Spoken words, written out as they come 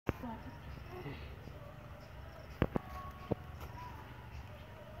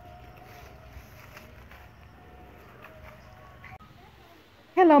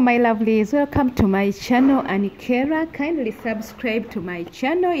Hello my lovelies, welcome to my channel anniekeera. Kindly subscribe to my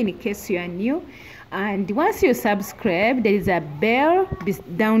channel in case you are new, and once you subscribe there is a bell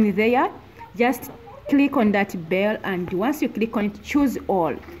down there. Just click on that bell, and once you click on it, choose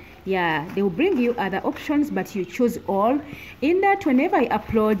all. Yeah, they will bring you other options, but you choose all. In that, whenever I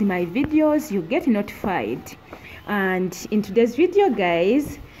upload my videos, you get notified. And in today's video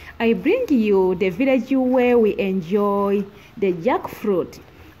guys, I bring you the village where we enjoy the jackfruit.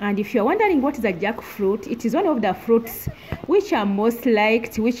 And if you're wondering what is a jackfruit, it is one of the fruits which are most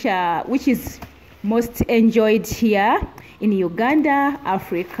liked, which is most enjoyed here in Uganda,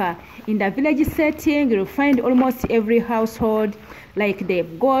 Africa. In the village setting, you'll find almost every household, like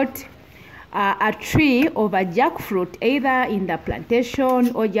they've got a tree of a jackfruit, either in the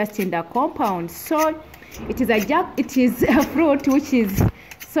plantation or just in the compound. So it is a fruit which is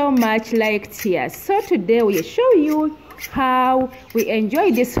so much liked here. So today we'll show you how we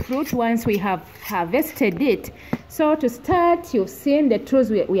enjoy this fruit once we have harvested it. So to start, you've seen the tools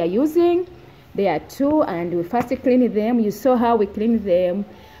we are using. There are two, and we first clean them. You saw how we clean them,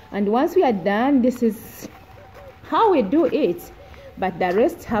 and once we are done, this is how we do it. But the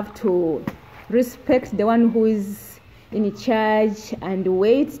rest have to respect the one who is in charge and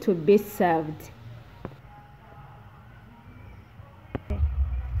wait to be served.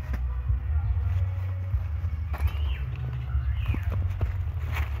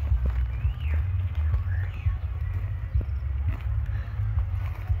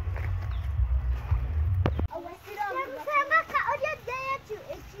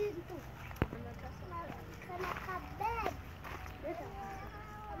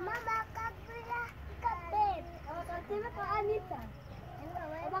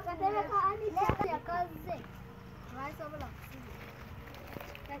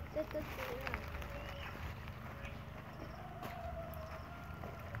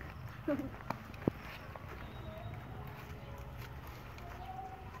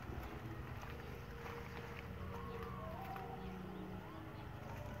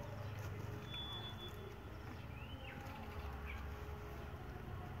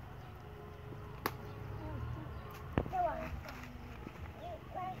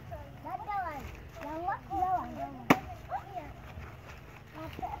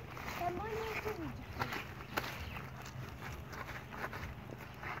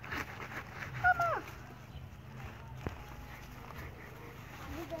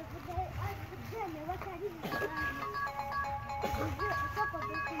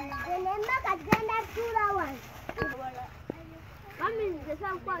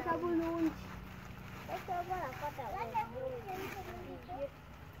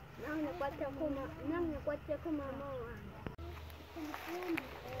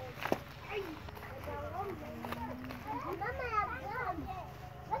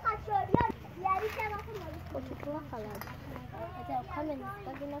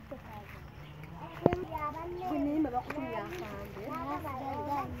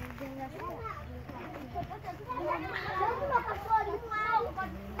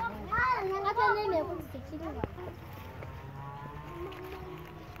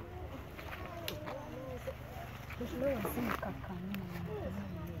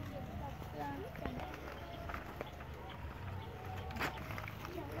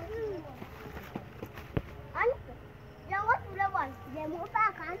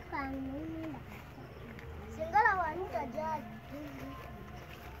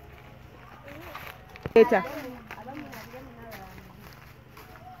 Later.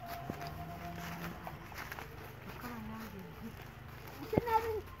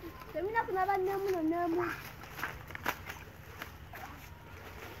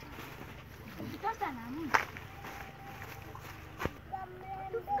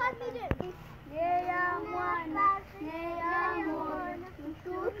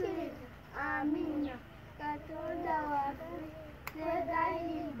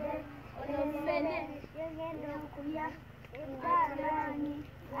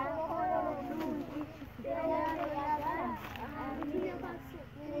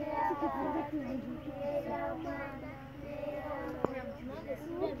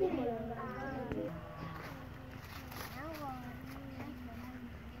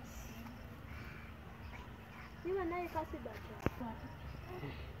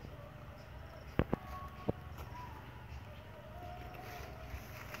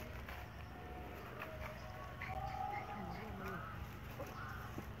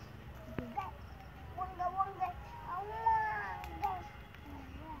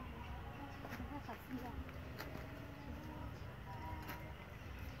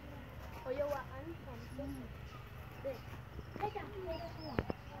 Oh, you want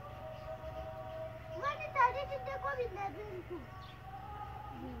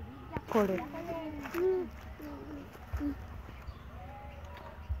Kole.